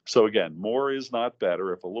 So again, more is not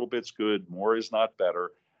better. If a little bit's good, more is not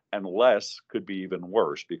better, and less could be even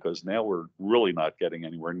worse because now we're really not getting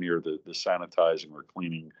anywhere near the sanitizing or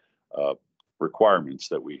cleaning requirements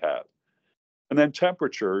that we have. And then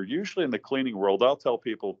temperature, usually in the cleaning world, I'll tell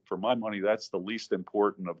people, for my money, that's the least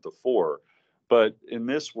important of the four. But in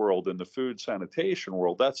this world, in the food sanitation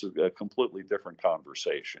world, that's a completely different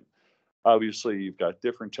conversation. Obviously, you've got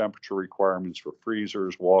different temperature requirements for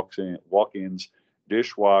freezers, walk-ins,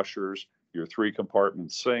 dishwashers, your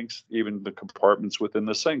 3-compartment sinks, even the compartments within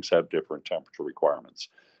the sinks have different temperature requirements.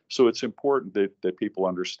 So it's important that people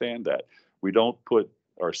understand that. We don't put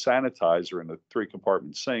our sanitizer in a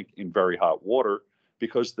 3-compartment sink in very hot water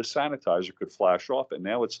because the sanitizer could flash off, and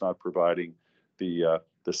now it's not providing the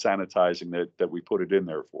sanitizing that we put it in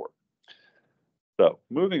there for. So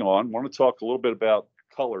moving on, I want to talk a little bit about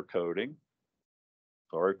color coding.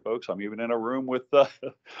 Sorry, folks, I'm even in a room with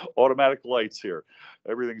automatic lights here.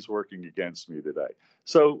 Everything's working against me today.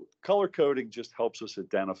 So color coding just helps us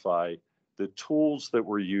identify the tools that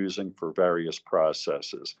we're using for various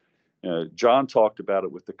processes. John talked about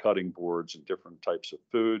it with the cutting boards and different types of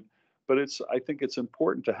food, but I think it's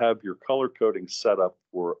important to have your color coding set up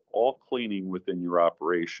for all cleaning within your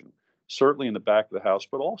operation, certainly in the back of the house,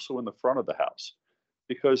 but also in the front of the house.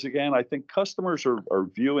 Because again, I think customers are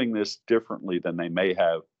viewing this differently than they may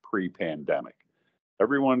have pre-pandemic.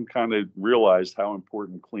 Everyone kind of realized how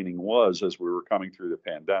important cleaning was as we were coming through the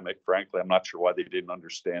pandemic. Frankly, I'm not sure why they didn't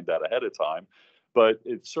understand that ahead of time, but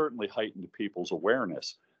it certainly heightened people's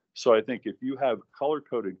awareness. So I think if you have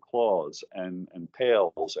color-coded cloths and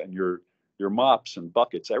pails and your mops and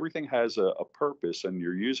buckets, everything has a purpose, and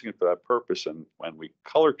you're using it for that purpose. And when we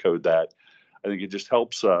color code that, I think it just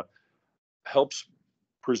helps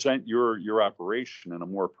present your operation in a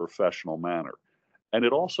more professional manner. And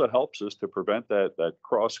it also helps us to prevent that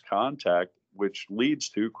cross contact, which leads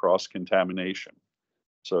to cross contamination.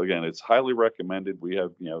 So again, it's highly recommended. We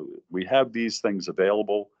have these things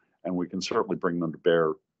available, and we can certainly bring them to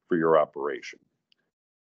bear for your operation.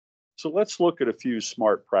 So let's look at a few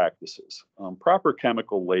smart practices. Proper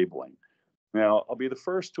chemical labeling. Now, I'll be the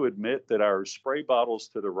first to admit that our spray bottles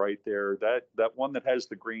to the right there, that one that has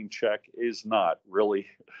the green check is not really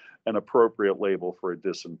an appropriate label for a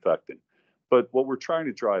disinfectant. But what we're trying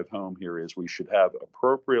to drive home here is we should have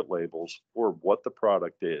appropriate labels for what the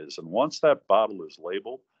product is. And once that bottle is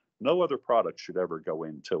labeled, no other product should ever go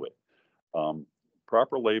into it.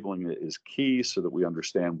 Proper labeling is key so that we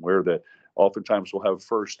understand oftentimes we'll have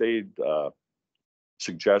first aid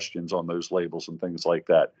suggestions on those labels and things like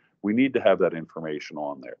that. We need to have that information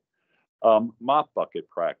on there. Mop bucket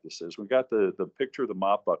practices. We got the picture of the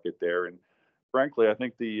mop bucket there, and frankly, I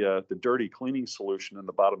think the dirty cleaning solution in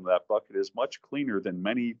the bottom of that bucket is much cleaner than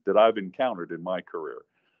many that I've encountered in my career.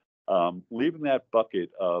 Leaving that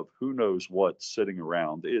bucket of who knows what sitting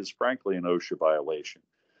around is frankly an OSHA violation.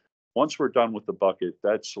 Once we're done with the bucket,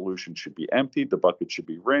 that solution should be emptied, the bucket should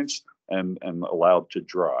be rinsed and allowed to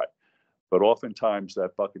dry. But oftentimes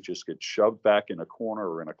that bucket just gets shoved back in a corner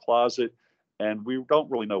or in a closet, and we don't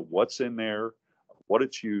really know what's in there, what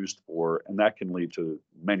it's used for, and that can lead to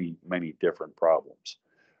many, many different problems.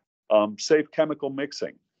 Safe chemical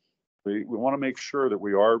mixing. We want to make sure that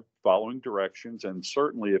we are following directions, and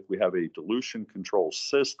certainly if we have a dilution control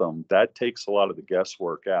system, that takes a lot of the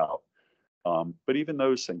guesswork out. But even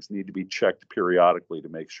those things need to be checked periodically to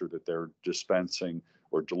make sure that they're dispensing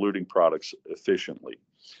or diluting products efficiently.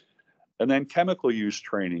 And then chemical use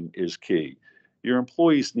training is key. Your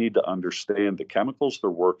employees need to understand the chemicals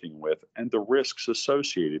they're working with and the risks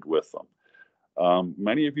associated with them.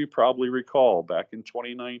 Many of you probably recall back in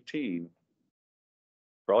 2019,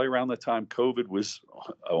 probably around the time COVID was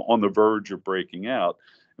on the verge of breaking out,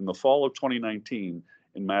 in the fall of 2019,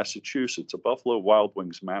 in Massachusetts, a Buffalo Wild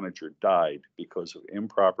Wings manager died because of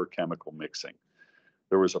improper chemical mixing.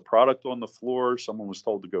 There was a product on the floor. Someone was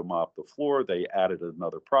told to go mop the floor. They added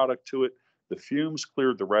another product to it. The fumes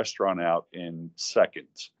cleared the restaurant out in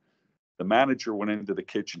seconds. The manager went into the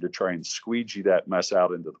kitchen to try and squeegee that mess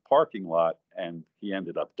out into the parking lot, and he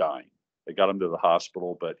ended up dying. They got him to the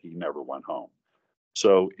hospital, but he never went home.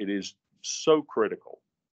 So it is so critical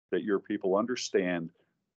that your people understand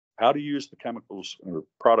how to use the chemicals or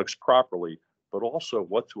products properly, but also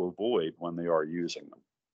what to avoid when they are using them.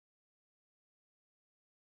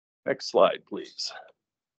 Next slide, please.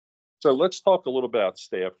 So let's talk a little about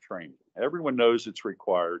staff training. Everyone knows it's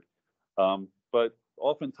required, but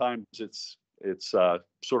oftentimes it's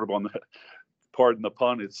sort of on the, pardon the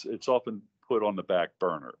pun, it's often put on the back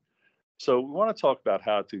burner. So we want to talk about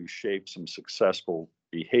how to shape some successful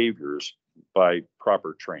behaviors by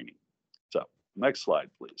proper training. So next slide,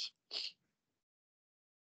 please.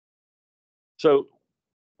 So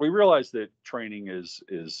we realize that training is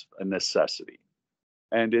a necessity,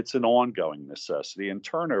 and it's an ongoing necessity, and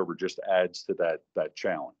turnover just adds to that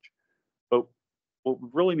challenge. But what we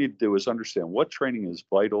really need to do is understand what training is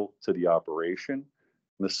vital to the operation,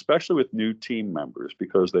 and especially with new team members,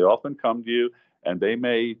 because they often come to you and they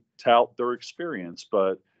may tout their experience,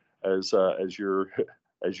 but as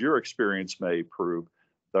your experience may prove,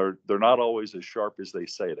 they're not always as sharp as they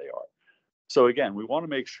say they are. So again, we want to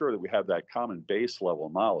make sure that we have that common base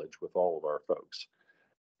level knowledge with all of our folks.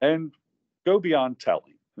 And go beyond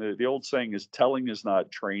telling. The old saying is telling is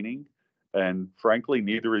not training. And frankly,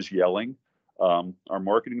 neither is yelling. Our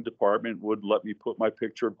marketing department would let me put my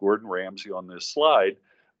picture of Gordon Ramsay on this slide.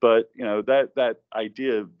 But that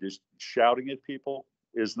idea of just shouting at people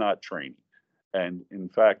is not training. And in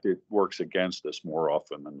fact, it works against us more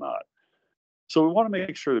often than not. So we want to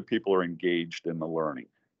make sure that people are engaged in the learning.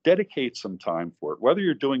 Dedicate some time for it, whether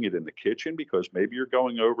you're doing it in the kitchen, because maybe you're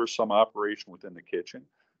going over some operation within the kitchen,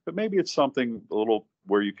 but maybe it's something a little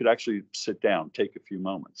where you could actually sit down, take a few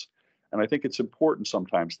moments. And I think it's important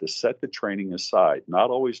sometimes to set the training aside, not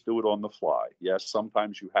always do it on the fly. Yes,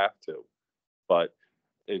 sometimes you have to, but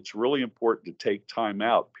it's really important to take time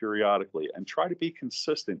out periodically and try to be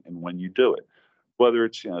consistent in when you do it. Whether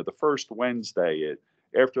it's the first Wednesday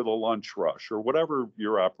after the lunch rush or whatever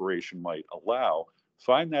your operation might allow,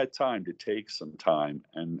 find that time to take some time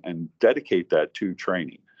and dedicate that to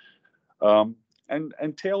training.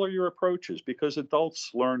 And tailor your approaches, because adults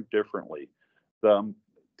learn differently.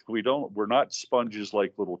 We're not sponges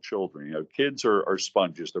like little children. Kids are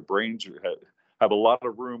sponges. Their brains have a lot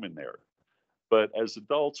of room in there. But as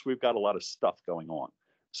adults, we've got a lot of stuff going on.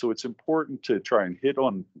 So it's important to try and hit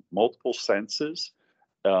on multiple senses.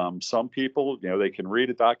 Some people, they can read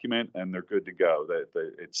a document and they're good to go.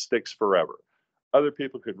 It sticks forever. Other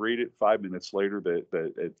people could read it 5 minutes later,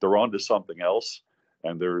 they're on to something else,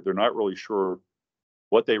 and they're not really sure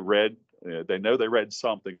what they read. They know they read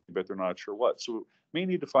something, but they're not sure what. So we may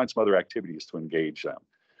need to find some other activities to engage them.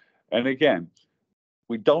 And again,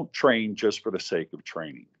 we don't train just for the sake of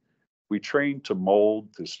training. We train to mold,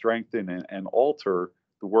 to strengthen, and alter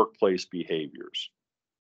the workplace behaviors.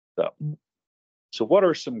 So what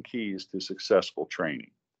are some keys to successful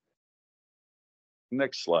training?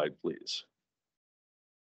 Next slide, please.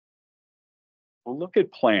 We'll look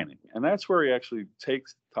at planning, and that's where he actually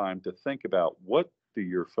takes time to think about what do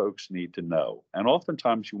your folks need to know. And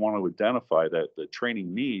oftentimes you want to identify that the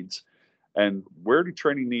training needs. And where do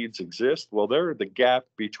training needs exist? Well, they're the gap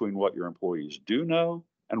between what your employees do know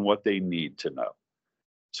and what they need to know.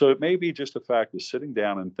 So it may be just a fact of sitting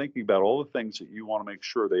down and thinking about all the things that you want to make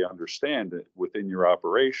sure they understand within your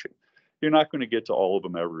operation. You're not going to get to all of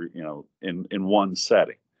them in one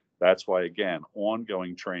setting. That's why, again,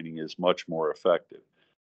 ongoing training is much more effective.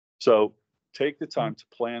 So take the time to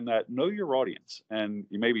plan that, know your audience. And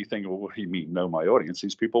you may be thinking, well, what do you mean, know my audience?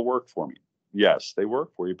 These people work for me. Yes, they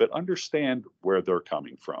work for you, but understand where they're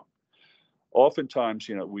coming from. Oftentimes,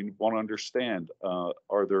 we want to understand,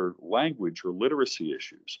 are there language or literacy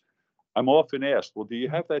issues? I'm often asked, well, do you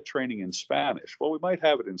have that training in Spanish? Well, we might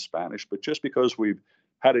have it in Spanish, but just because we've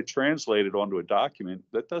had it translated onto a document,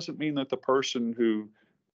 that doesn't mean that the person who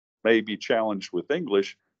may be challenged with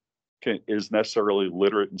English is necessarily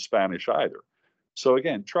literate in Spanish either. So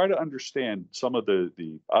again, try to understand some of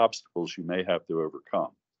the obstacles you may have to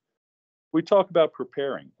overcome. We talk about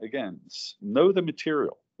preparing. Again, know the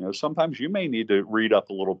material. Sometimes you may need to read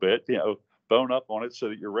up a little bit, bone up on it so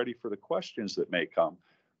that you're ready for the questions that may come.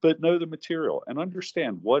 But know the material and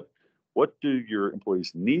understand what do your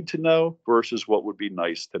employees need to know versus what would be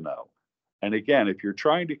nice to know. And again, if you're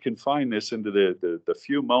trying to confine this into the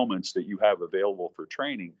few moments that you have available for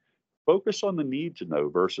training, focus on the need to know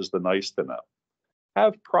versus the nice to know.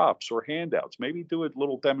 Have props or handouts. Maybe do a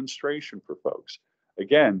little demonstration for folks.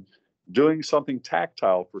 Again, doing something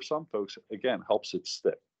tactile for some folks, again, helps it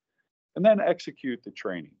stick. And then execute the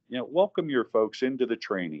training. Welcome your folks into the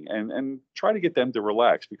training and try to get them to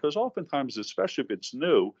relax, because oftentimes, especially if it's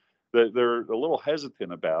new, they're a little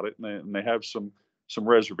hesitant about it and they have some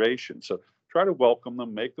reservations. So try to welcome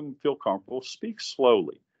them, make them feel comfortable, speak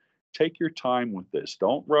slowly. Take your time with this.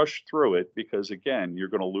 Don't rush through it, because again, you're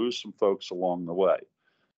going to lose some folks along the way.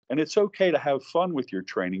 And it's okay to have fun with your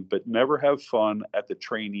training, but never have fun at the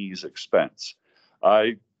trainee's expense.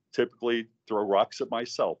 I typically throw rocks at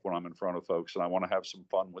myself when I'm in front of folks and I want to have some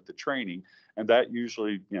fun with the training. And that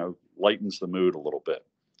usually, lightens the mood a little bit.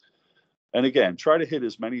 And again, try to hit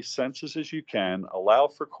as many senses as you can, allow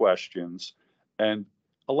for questions, and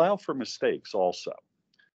allow for mistakes also.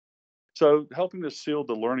 So helping to seal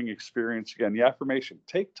the learning experience, again, the affirmation,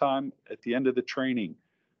 take time at the end of the training.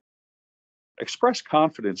 Express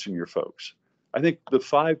confidence in your folks. I think the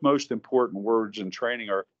 5 most important words in training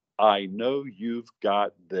are, I know you've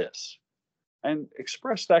got this. And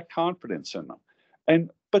express that confidence in them.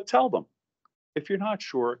 But tell them, if you're not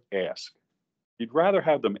sure, ask. You'd rather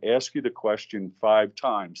have them ask you the question 5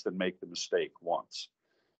 times than make the mistake once.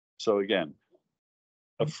 So again,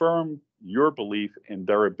 affirm your belief in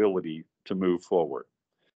their ability to move forward.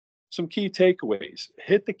 some key takeaways.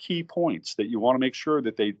 Hit the key points that you want to make sure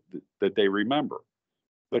that they remember.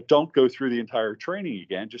 But don't go through the entire training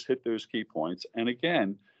again. Just hit those key points. And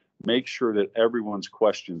again, make sure that everyone's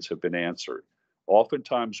questions have been answered.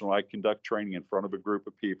 Oftentimes, when I conduct training in front of a group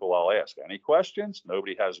of people, I'll ask, any questions?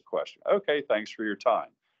 Nobody has a question. Okay, thanks for your time.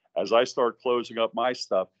 As I start closing up my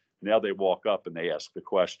stuff, now they walk up and they ask the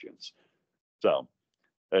questions. So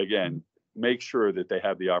again, make sure that they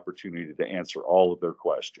have the opportunity to answer all of their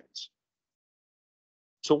questions.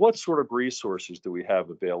 So what sort of resources do we have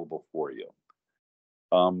available for you?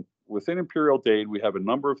 Within Imperial Dade, we have a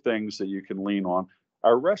number of things that you can lean on.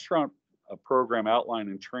 Our restaurant program outline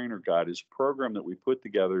and trainer guide is a program that we put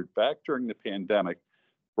together back during the pandemic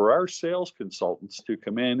for our sales consultants to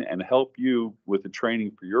come in and help you with the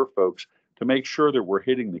training for your folks to make sure that we're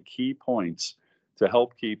hitting the key points to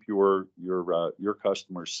help keep your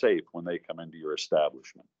customers safe when they come into your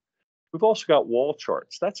establishment. We've also got wall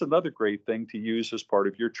charts. That's another great thing to use as part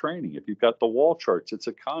of your training. If you've got the wall charts, it's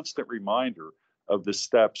a constant reminder of the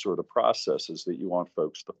steps or the processes that you want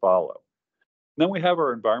folks to follow. And then we have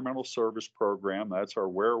our environmental service program. That's our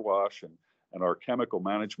ware wash and our chemical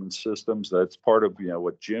management systems. That's part of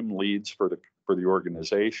what Jim leads for the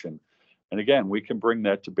organization. And again, we can bring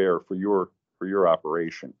that to bear for your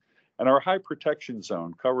operation. And our high protection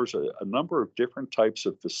zone covers a number of different types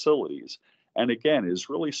of facilities. And again, is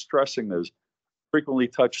really stressing those frequently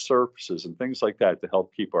touched surfaces and things like that to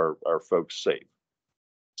help keep our folks safe.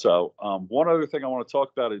 So one other thing I want to talk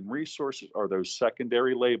about in resources are those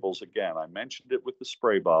secondary labels. Again, I mentioned it with the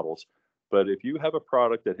spray bottles, but if you have a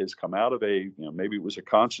product that has come out of maybe it was a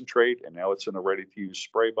concentrate and now it's in a ready-to-use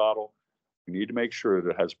spray bottle, you need to make sure that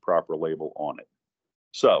it has a proper label on it.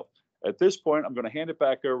 So at this point, I'm going to hand it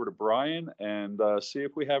back over to Brian and see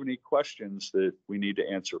if we have any questions that we need to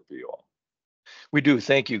answer for you all. We do.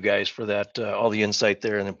 Thank you guys for that, all the insight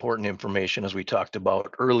there and important information as we talked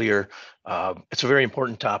about earlier. It's a very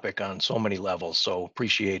important topic on so many levels, so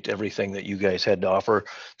appreciate everything that you guys had to offer.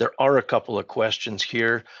 There are a couple of questions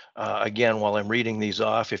here. Again, while I'm reading these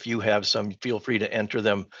off, if you have some, feel free to enter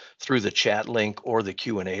them through the chat link or the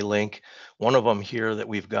Q&A link. One of them here that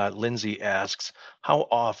we've got, Lindsay asks, how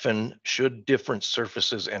often should different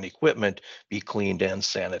surfaces and equipment be cleaned and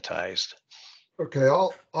sanitized? Okay,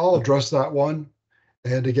 I'll address that one.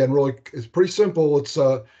 And again, really, it's pretty simple. It's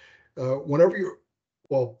whenever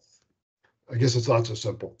well, I guess it's not so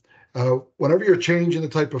simple. Whenever you're changing the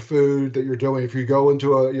type of food that you're doing, if you go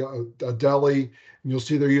into a deli and you'll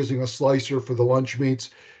see they're using a slicer for the lunch meats,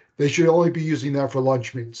 they should only be using that for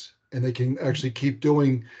lunch meats, and they can actually keep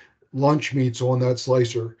doing lunch meats on that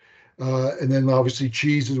slicer. And then obviously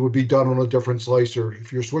cheeses would be done on a different slicer.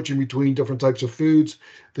 If you're switching between different types of foods,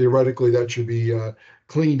 theoretically that should be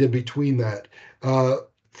cleaned in between that.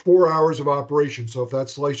 4 hours of operation. So if that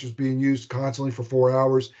slicer is being used constantly for 4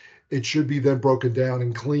 hours, it should be then broken down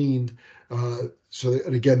and cleaned. And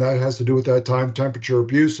again, that has to do with that time temperature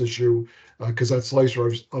abuse issue, because that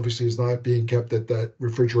slicer obviously is not being kept at that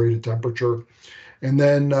refrigerated temperature. And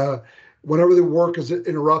then whenever the work is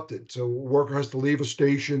interrupted, so a worker has to leave a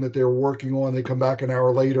station that they're working on, they come back an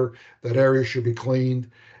hour later, that area should be cleaned.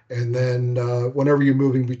 And then whenever you're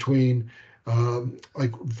moving between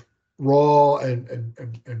like raw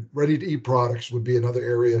and ready to eat products would be another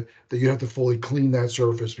area that you have to fully clean that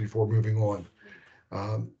surface before moving on.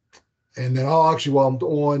 And then I'll actually, while I'm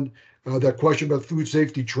on that question about food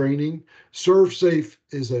safety training, ServSafe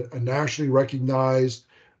is a nationally recognized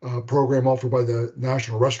program offered by the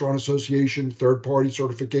National Restaurant Association, third-party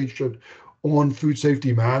certification on food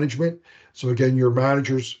safety management. So again, your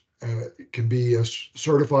managers can be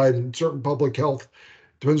certified in certain public health,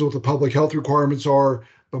 depends on what the public health requirements are,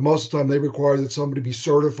 but most of the time they require that somebody be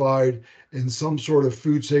certified in some sort of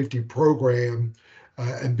food safety program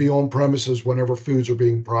and be on premises whenever foods are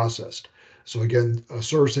being processed. So again, a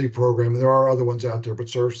ServSafe program, there are other ones out there, but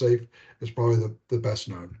ServSafe is probably the best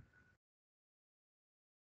known.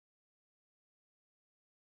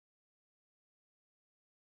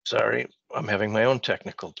 Sorry, I'm having my own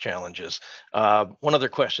technical challenges. One other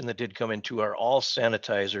question that did come into, are all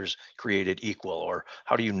sanitizers created equal, or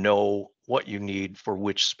how do you know what you need for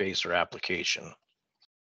which space or application?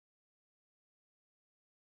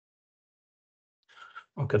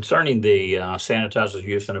 Well, concerning the sanitizers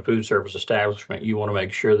used in a food service establishment, you want to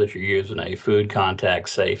make sure that you're using a food contact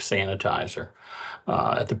safe sanitizer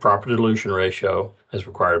at the proper dilution ratio as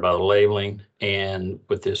required by the labeling, and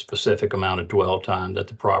with the specific amount of dwell time that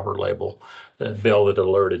the proper label that bill that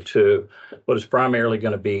alerted to. But it's primarily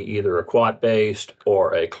going to be either a quat-based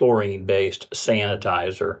or a chlorine-based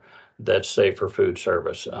sanitizer that's safe for food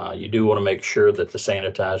service. You do want to make sure that the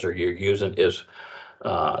sanitizer you're using is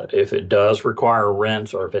if it does require a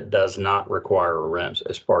rinse or if it does not require a rinse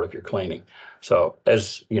as part of your cleaning. So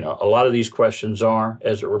as you know, a lot of these questions are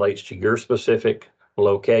as it relates to your specific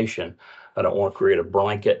location. I don't want to create a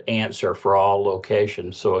blanket answer for all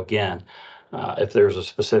locations. So again, if there's a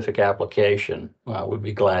specific application, we'd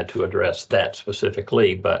be glad to address that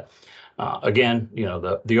specifically. But again, you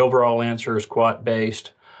know, the overall answer is quat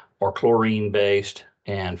based or chlorine based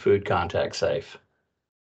and food contact safe.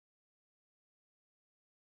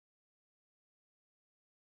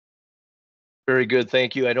 Very good.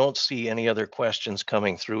 Thank you. I don't see any other questions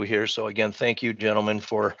coming through here. So again, thank you, gentlemen,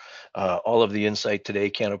 for all of the insight today.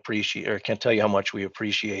 Can't tell you how much we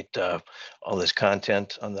appreciate all this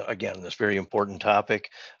content on this very important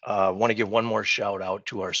topic. Want to give one more shout out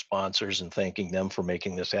to our sponsors and thanking them for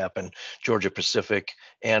making this happen. Georgia Pacific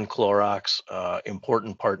and Clorox,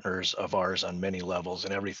 important partners of ours on many levels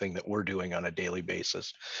and everything that we're doing on a daily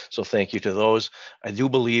basis. So thank you to those. I do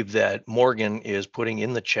believe that Morgan is putting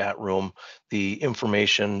in the chat room the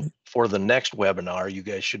information for the next webinar. You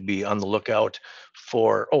guys should be on the lookout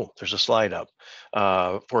for, there's a slide up,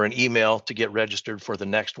 for an email to get registered for the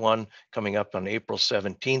next one coming up on April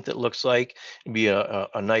 17th, it looks like. It'd be a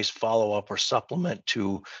nice follow-up or supplement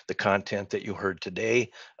to the content that you heard today.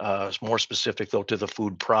 It's more specific though to the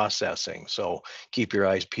food processing. So keep your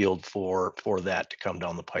eyes peeled for that to come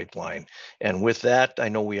down the pipeline. And with that, I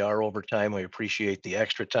know we are over time. I appreciate the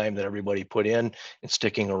extra time that everybody put in and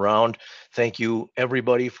sticking around. Thank you,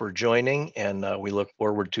 everybody, for joining, and we look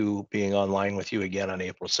forward to being online with you again on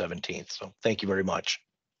April 17th. So thank you very much.